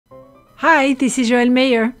Hi, this is Joëlle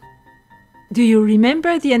Meyer. Do you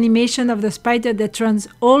remember the animation of the spider that runs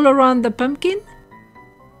all around the pumpkin?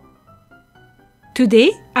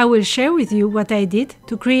 Today, I will share with you what I did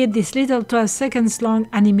to create this little 12 seconds long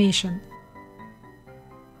animation.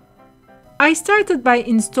 I started by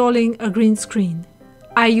installing a green screen.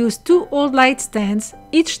 I used two old light stands,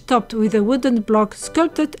 each topped with a wooden block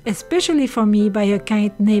sculpted especially for me by a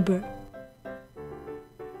kind neighbor.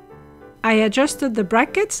 I adjusted the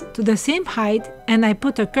brackets to the same height and I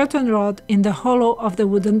put a curtain rod in the hollow of the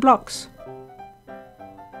wooden blocks.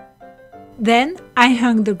 Then I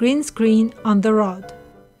hung the green screen on the rod.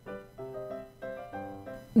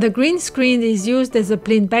 The green screen is used as a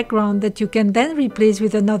plain background that you can then replace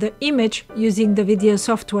with another image using the video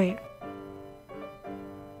software.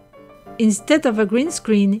 Instead of a green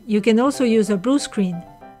screen, you can also use a blue screen.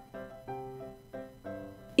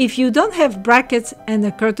 If you don't have brackets and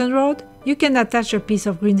a curtain rod, you can attach a piece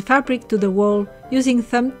of green fabric to the wall using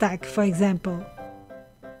thumbtack, for example.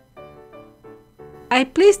 I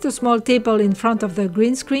placed a small table in front of the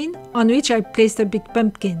green screen on which I placed a big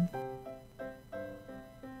pumpkin.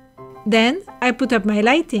 Then I put up my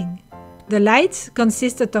lighting. The lights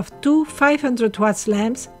consisted of two 500 watts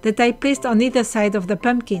lamps that I placed on either side of the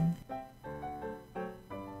pumpkin.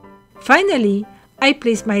 Finally, I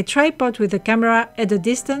placed my tripod with the camera at a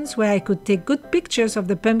distance where I could take good pictures of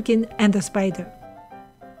the pumpkin and the spider.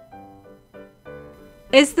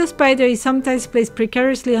 As the spider is sometimes placed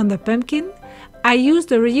precariously on the pumpkin, I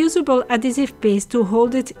used a reusable adhesive paste to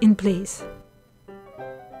hold it in place.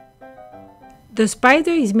 The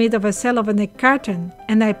spider is made of a cell of an egg carton,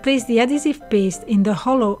 and I placed the adhesive paste in the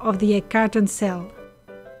hollow of the egg carton cell.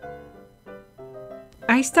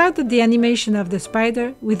 I started the animation of the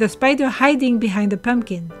spider with the spider hiding behind the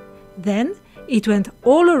pumpkin. Then it went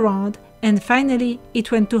all around and finally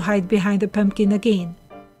it went to hide behind the pumpkin again.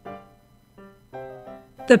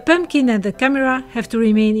 The pumpkin and the camera have to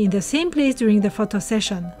remain in the same place during the photo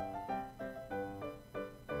session.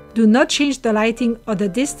 Do not change the lighting or the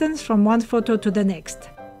distance from one photo to the next.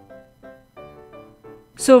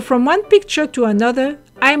 So from one picture to another,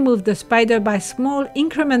 I moved the spider by small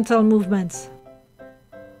incremental movements.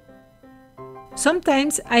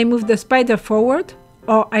 Sometimes I move the spider forward,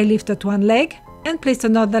 or I lifted one leg and placed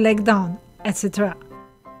another leg down, etc.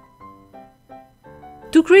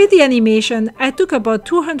 To create the animation, I took about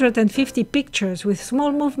 250 pictures with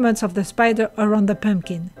small movements of the spider around the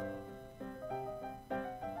pumpkin.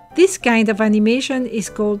 This kind of animation is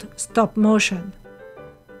called stop motion.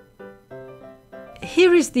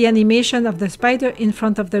 Here is the animation of the spider in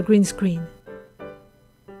front of the green screen.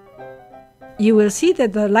 You will see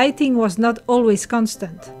that the lighting was not always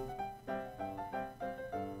constant.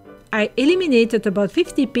 I eliminated about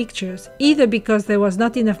 50 pictures, either because there was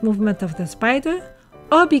not enough movement of the spider,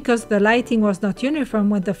 or because the lighting was not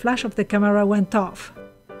uniform when the flash of the camera went off.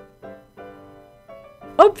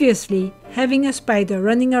 Obviously, having a spider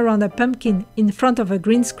running around a pumpkin in front of a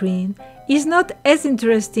green screen is not as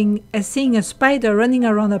interesting as seeing a spider running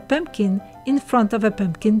around a pumpkin in front of a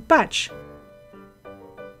pumpkin patch.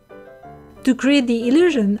 To create the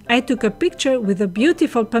illusion, I took a picture with a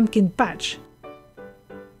beautiful pumpkin patch.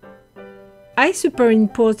 I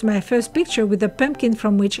superimposed my first picture with a pumpkin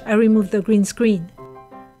from which I removed the green screen.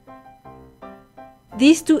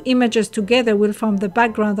 These two images together will form the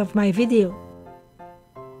background of my video.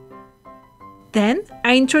 Then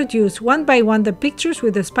I introduced one by one the pictures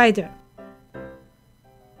with the spider.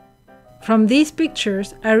 From these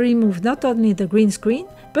pictures, I removed not only the green screen,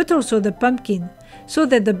 but also the pumpkin, so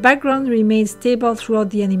that the background remains stable throughout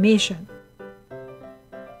the animation.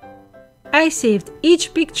 I saved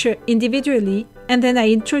each picture individually and then I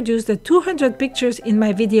introduced the 200 pictures in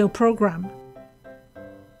my video program.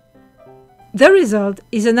 The result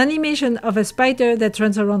is an animation of a spider that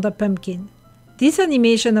runs around a pumpkin. This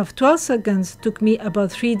animation of 12 seconds took me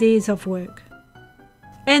about 3 days of work.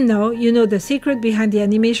 And now you know the secret behind the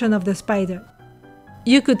animation of the spider.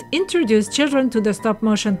 You could introduce children to the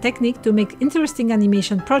stop-motion technique to make interesting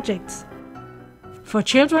animation projects. For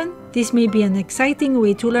children, this may be an exciting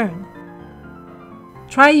way to learn.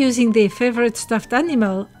 Try using their favorite stuffed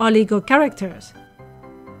animal or Lego characters.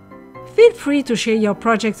 Feel free to share your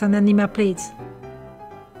projects on Animaplates.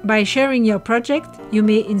 By sharing your project, you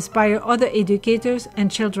may inspire other educators and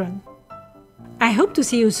children. I hope to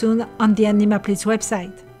see you soon on the Animaplates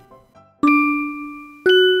website.